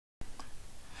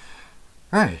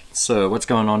Alright, so what's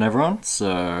going on everyone?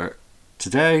 So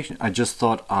today I just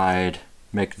thought I'd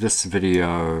make this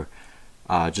video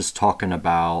just talking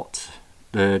about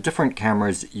the different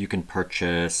cameras you can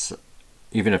purchase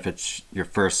even if it's your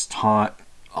first time,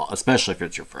 especially if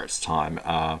it's your first time,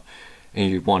 and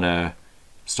you want to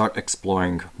start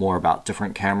exploring more about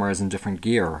different cameras and different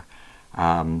gear.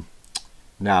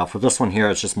 Now for this one here,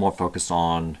 it's just more focused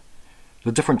on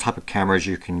the different type of cameras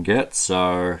you can get.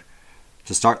 So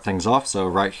to start things off, so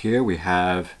right here we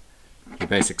have the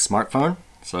basic smartphone.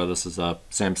 So this is a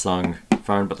Samsung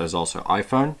phone, but there's also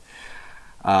iPhone.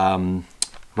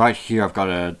 Right here I've got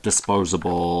a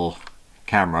disposable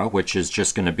camera, which is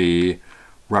just going to be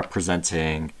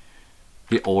representing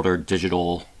the older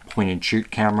digital point and shoot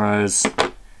cameras.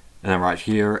 And then right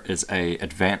here is a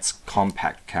advanced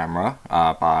compact camera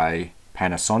by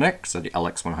Panasonic, so the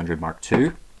LX100 Mark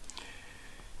II.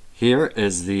 Here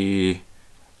is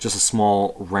just a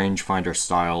small rangefinder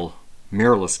style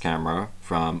mirrorless camera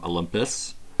from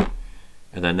Olympus.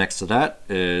 And then next to that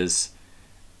is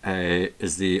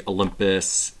the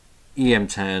Olympus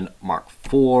EM10 Mark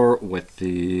IV with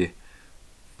the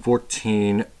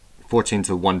 14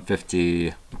 to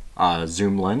 150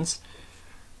 zoom lens.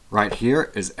 Right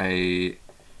here is a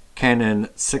Canon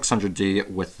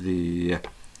 600D with the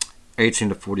 18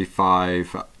 to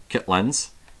 45 kit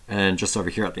lens. And just over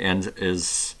here at the end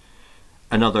is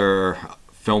another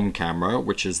film camera,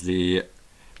 which is the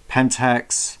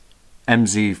Pentax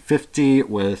MZ50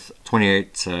 with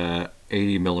 28 to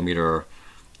 80 millimeter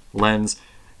lens.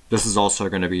 This is also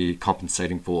going to be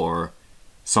compensating for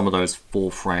some of those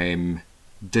full frame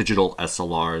digital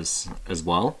SLRs as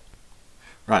well.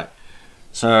 Right,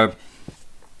 so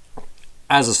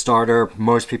as a starter,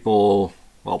 most people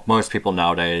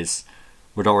nowadays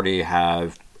would already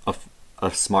have a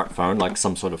smartphone, like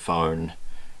some sort of phone.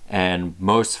 And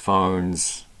most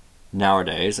phones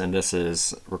nowadays, and this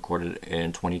is recorded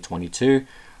in 2022,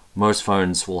 most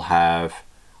phones will have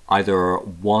either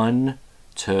 1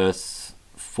 to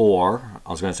 4,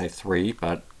 I was going to say 3,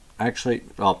 but actually,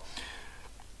 well,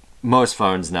 most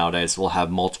phones nowadays will have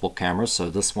multiple cameras. So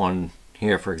this one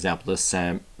here, for example, this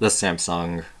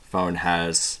Samsung phone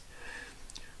has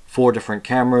 4 different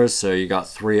cameras. So you got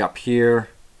 3 up here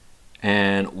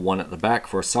and 1 at the back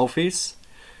for selfies.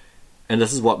 And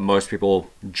this is what most people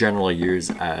generally use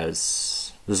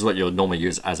this is what you'll normally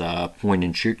use as a point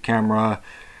and shoot camera.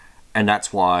 And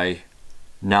that's why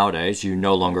nowadays you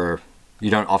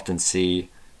don't often see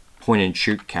point and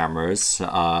shoot cameras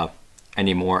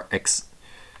anymore,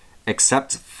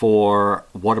 except for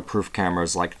waterproof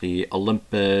cameras like the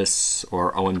Olympus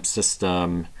or EyeEm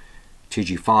system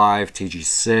TG-5,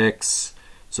 TG-6.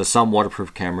 So some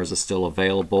waterproof cameras are still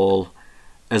available,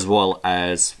 as well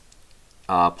as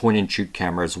point and shoot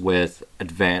cameras with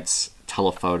advanced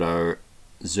telephoto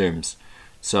zooms.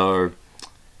 So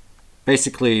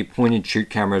basically point and shoot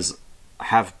cameras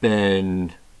have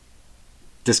been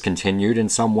discontinued in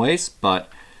some ways, but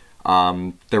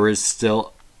there is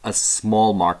still a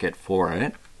small market for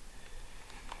it.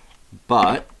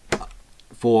 But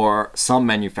for some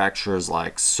manufacturers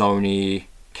like Sony,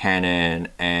 Canon,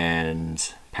 and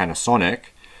Panasonic,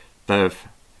 they've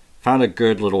found a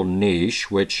good little niche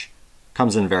which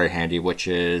comes in very handy, which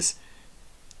is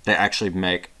they actually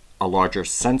make a larger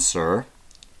sensor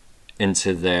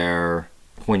into their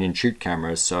point and shoot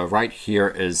cameras. So right here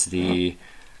is the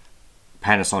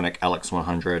Panasonic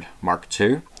LX100 Mark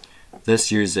II.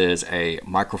 This uses a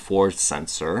micro four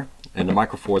sensor, and the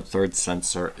micro four third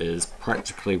sensor is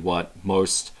practically what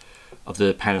most of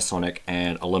the Panasonic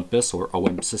and Olympus or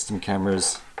EyeEm system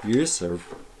cameras use. So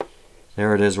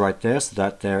there it is right there. So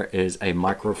that there is a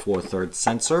micro four third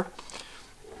sensor.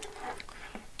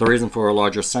 The reason for a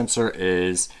larger sensor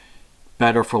is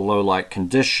better for low light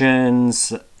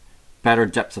conditions, better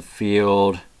depth of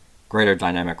field, greater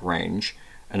dynamic range.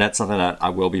 And that's something that I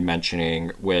will be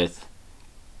mentioning with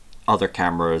other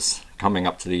cameras coming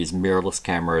up to these mirrorless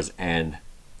cameras and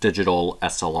digital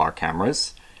SLR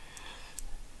cameras.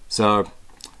 So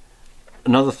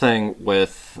another thing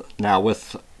with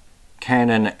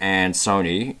Canon and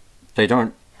Sony, they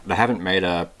haven't made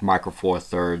a micro four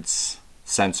thirds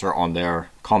sensor on their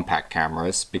compact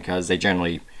cameras because they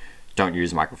generally don't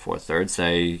use micro four thirds.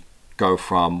 They go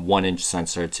from 1-inch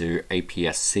sensor to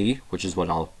APS-C, which is what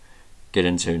I'll get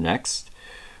into next.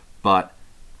 But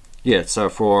yeah, so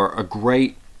for a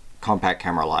great compact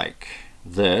camera like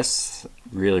this,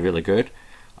 really good,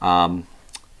 Fujifilm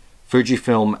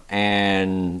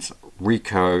and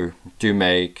Ricoh do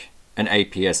make an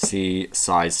APS-C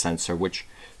size sensor, which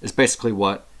is basically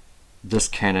what this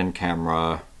Canon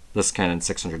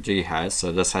 600D has.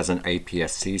 So this has an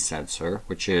APS-C sensor,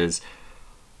 which is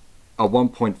a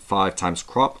 1.5 times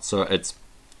crop, so it's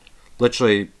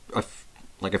literally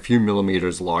like a few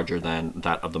millimeters larger than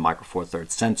that of the Micro Four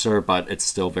Thirds sensor, but it's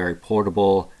still very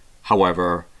portable.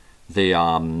 However, the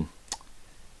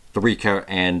Ricoh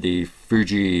and the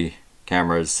Fuji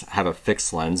cameras have a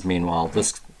fixed lens. Meanwhile,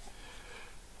 this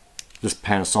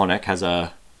Panasonic has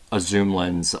a zoom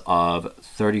lens of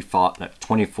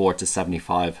 24 to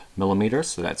 75 millimeters,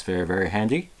 so that's very, very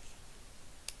handy.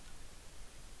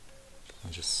 I'll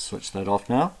just switch that off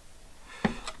now.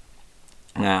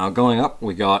 Now going up,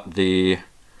 we got the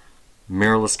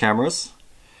mirrorless cameras.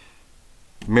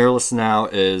 Mirrorless now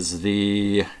is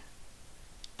the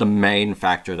main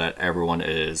factor that everyone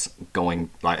is going,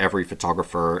 like every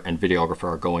photographer and videographer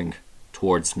are going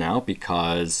towards now,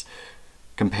 because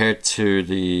compared to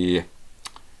the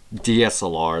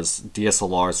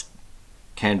DSLRs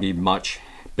can be much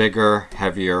bigger,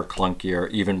 heavier, clunkier,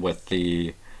 even with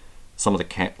some of the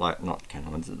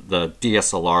the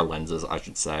DSLR lenses, I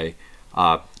should say,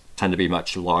 tend to be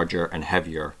much larger and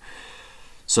heavier.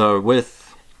 So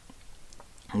with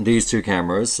these two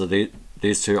cameras, so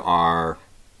these two are,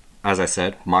 as I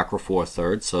said, Micro Four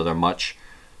Thirds, so they're much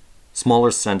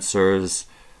smaller sensors.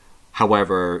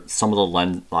 However, some of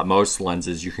the most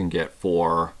lenses you can get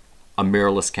for a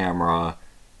mirrorless camera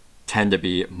tend to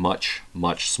be much,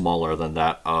 much smaller than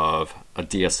that of a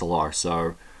DSLR.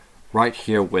 So right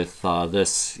here with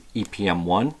this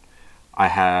EPM1, I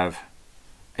have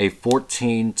a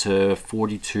 14 to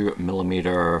 42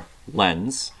 millimeter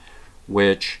lens,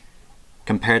 which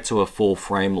compared to a full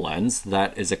frame lens,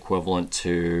 that is equivalent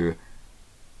to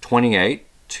 28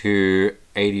 to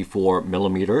 84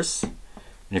 millimeters.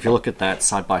 And if you look at that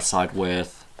side by side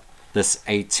with this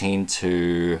 18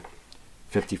 to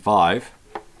 55,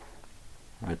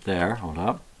 right there, hold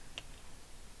up,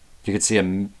 you can see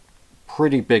a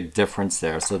pretty big difference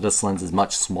there. So this lens is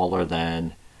much smaller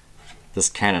than this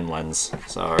Canon lens.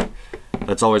 So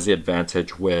that's always the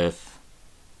advantage with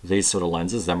these sort of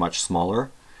lenses, they're much smaller.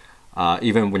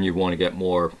 Even when you want to get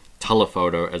more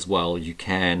telephoto as well, you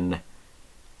can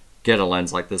get a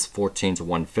lens like this 14 to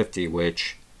 150,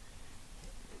 which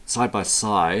side by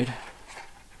side,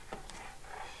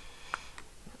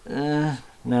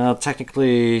 now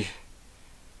technically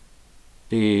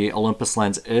the Olympus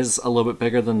lens is a little bit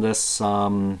bigger than this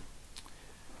 28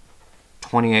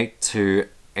 to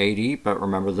 80, but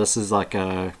remember this is like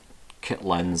a kit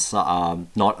lens,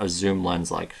 not a zoom lens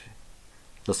like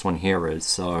this one here is.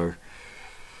 So,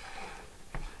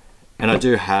 and I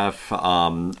do have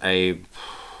a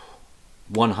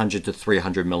 100 to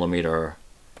 300 millimeter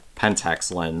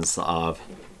Pentax lens of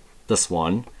this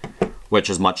one, which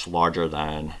is much larger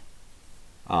than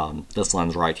this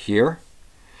lens right here.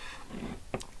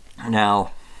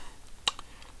 Now,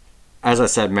 as I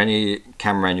said, many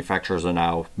camera manufacturers are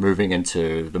now moving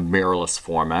into the mirrorless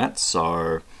format.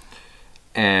 So,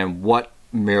 and what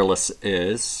mirrorless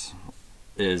is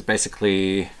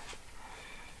basically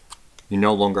you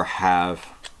no longer have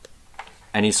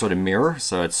any sort of mirror,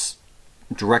 so it's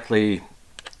directly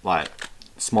like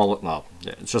smaller. No,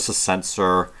 it's just a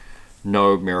sensor,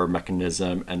 no mirror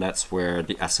mechanism, and that's where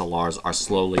the SLRs are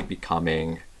slowly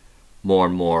becoming more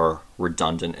and more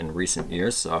redundant in recent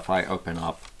years. So if I open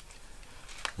up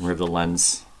and remove the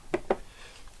lens,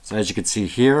 so as you can see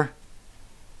here,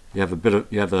 you have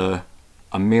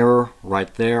a mirror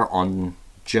right there on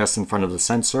just in front of the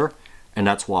sensor, and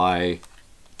that's why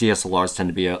DSLRs tend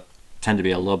to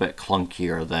be a little bit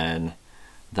clunkier than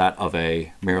that of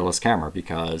a mirrorless camera,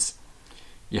 because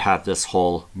you have this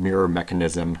whole mirror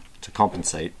mechanism to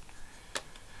compensate.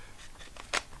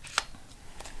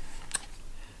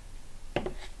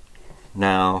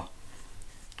 Now,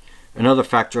 another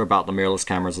factor about the mirrorless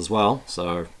cameras as well,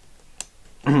 so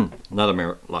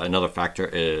another factor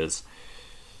is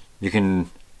you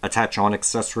can attach on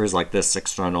accessories like this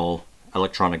external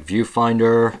electronic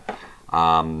viewfinder,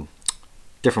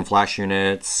 different flash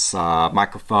units,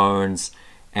 microphones,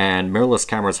 and mirrorless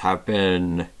cameras have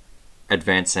been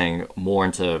advancing more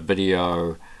into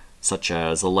video, such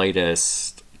as the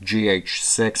latest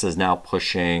GH6 is now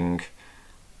pushing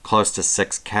close to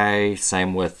 6K,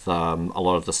 same with a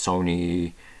lot of the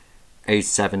Sony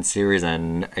A7 series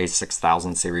and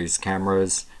A6000 series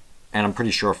cameras, and I'm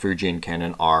pretty sure Fuji and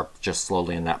Canon are just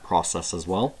slowly in that process as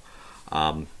well.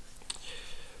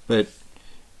 But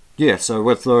yeah, so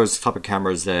with those type of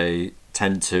cameras, they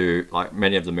tend to, like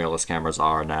many of the mirrorless cameras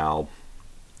are now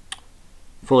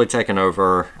fully taken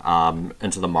over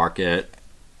into the market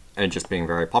and just being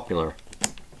very popular.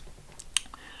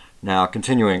 Now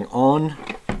continuing on,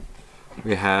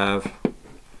 we have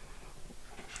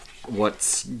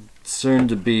what's soon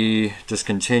to be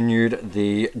discontinued,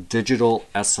 the digital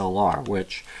SLR,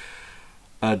 which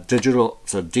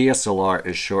DSLR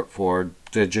is short for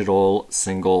digital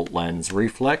single lens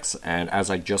reflex, and as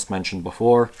I just mentioned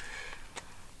before,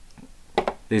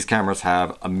 these cameras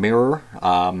have a mirror.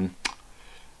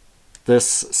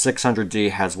 This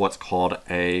 600D has what's called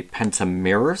a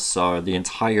pentamirror, so the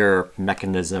entire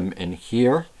mechanism in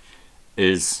here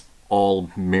is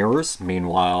all mirrors.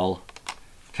 Meanwhile,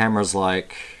 cameras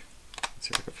like, let's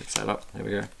see if I can fix that up, there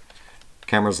we go.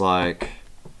 Cameras like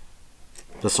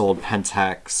this old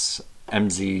Pentax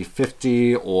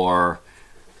MZ50 or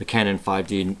the Canon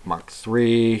 5D Mark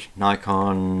III,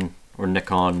 Nikon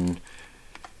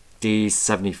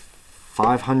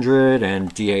D7500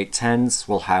 and D810s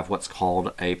will have what's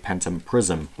called a pentam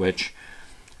prism, which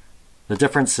the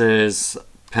difference is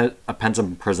a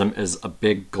pentam prism is a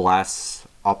big glass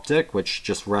optic which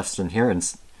just rests in here,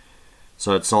 and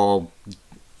so it's all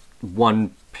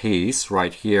one piece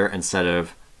right here instead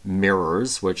of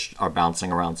mirrors which are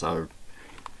bouncing around. So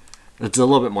it's a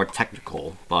little bit more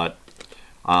technical, but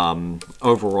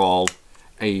overall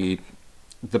the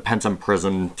pentam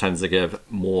prism tends to give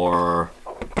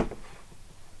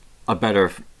a better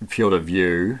field of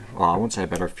view. Well, I won't say a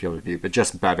better field of view, but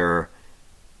just better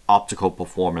optical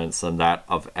performance than that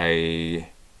of a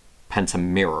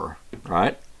pentamirror,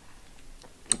 right?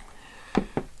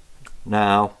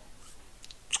 Now,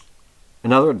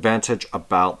 another advantage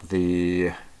about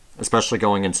especially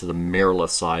going into the mirrorless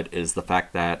side, is the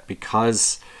fact that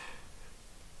because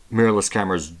mirrorless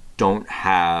cameras don't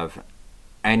have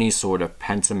any sort of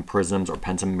pentam prisms or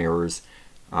pentam mirrors,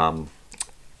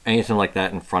 anything like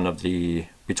that in front of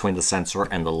between the sensor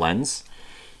and the lens,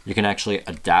 you can actually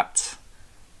adapt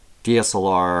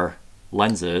DSLR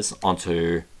lenses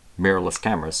onto mirrorless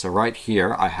cameras. So right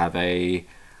here I have a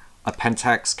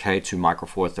Pentax K2 Micro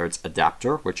Four Thirds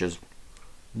adapter, which is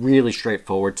really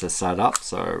straightforward to set up.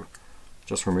 So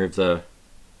just remove the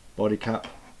body cap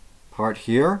part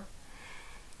here,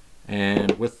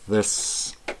 and with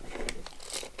this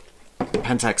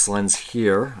Pentax lens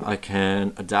here, I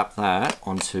can adapt that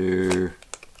onto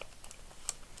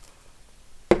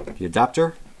the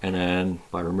adapter, and then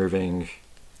by removing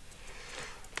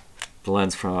the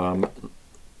lens from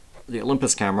the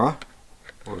Olympus camera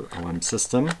or OM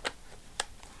system,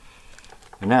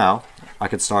 and now I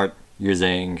could start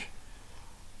using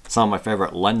some of my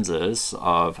favorite lenses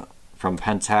from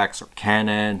Pentax or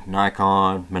Canon,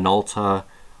 Nikon, Minolta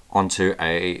onto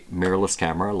a mirrorless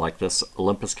camera like this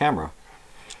Olympus camera.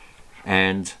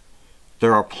 And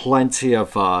there are plenty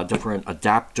of different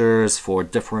adapters for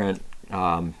different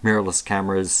mirrorless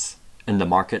cameras in the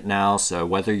market now. So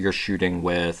whether you're shooting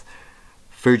with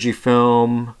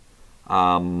Fujifilm,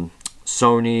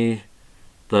 Sony,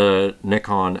 the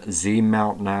Nikon Z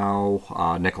mount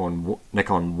now,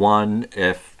 Nikon 1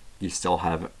 if you still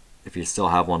have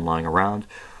one lying around,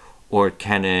 or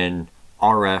Canon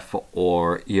RF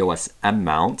or EOS M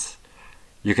mount,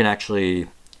 you can actually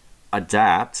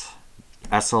adapt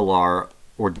SLR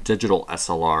or digital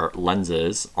SLR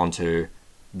lenses onto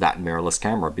that mirrorless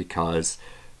camera, because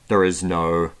there is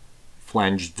no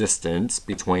flange distance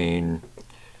between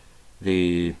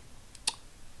the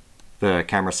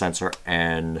camera sensor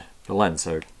and the lens,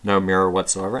 so no mirror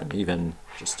whatsoever. And even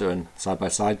just doing side by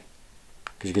side,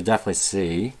 because you could definitely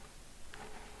see,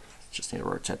 just need to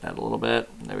rotate that a little bit,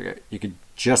 there we go, you could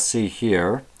just see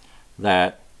here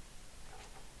that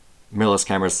mirrorless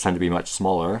cameras tend to be much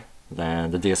smaller than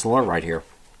the DSLR right here.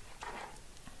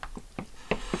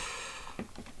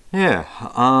 Yeah,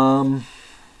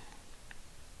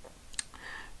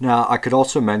 now I could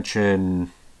also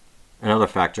mention another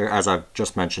factor, as I've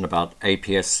just mentioned, about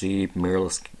APS-C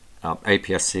mirrorless,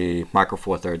 APS-C Micro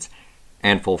Four Thirds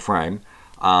and full frame.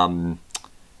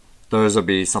 Those would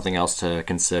be something else to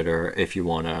consider if you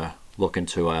want to look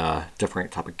into a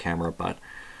different type of camera. But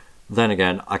then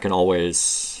again, I can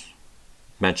always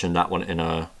mention that one in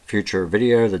a future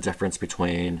video, the difference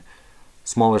between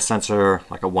smaller sensor,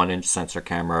 like a 1-inch sensor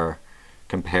camera,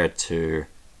 compared to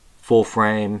full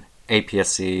frame,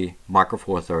 APS-C, Micro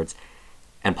Four Thirds,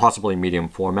 and possibly medium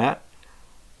format.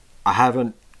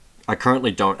 I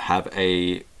currently don't have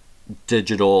a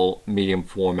digital medium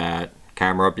format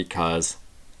camera, because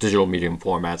digital medium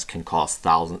formats can cost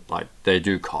they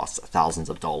do cost thousands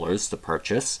of dollars to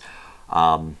purchase.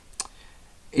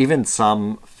 Even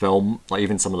some of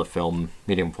the film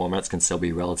medium formats can still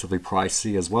be relatively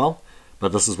pricey as well.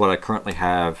 But this is what I currently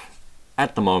have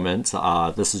at the moment.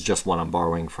 This is just one I'm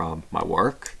borrowing from my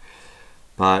work.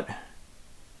 But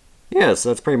yeah, so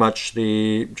that's pretty much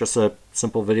just a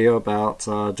simple video about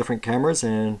different cameras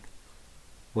and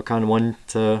what kind of one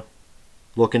to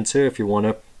look into if you want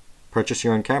to purchase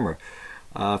your own camera.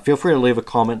 Feel free to leave a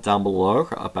comment down below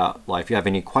about, like, if you have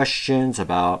any questions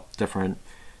about different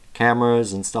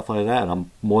cameras and stuff like that, and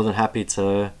I'm more than happy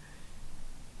to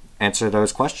answer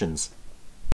those questions.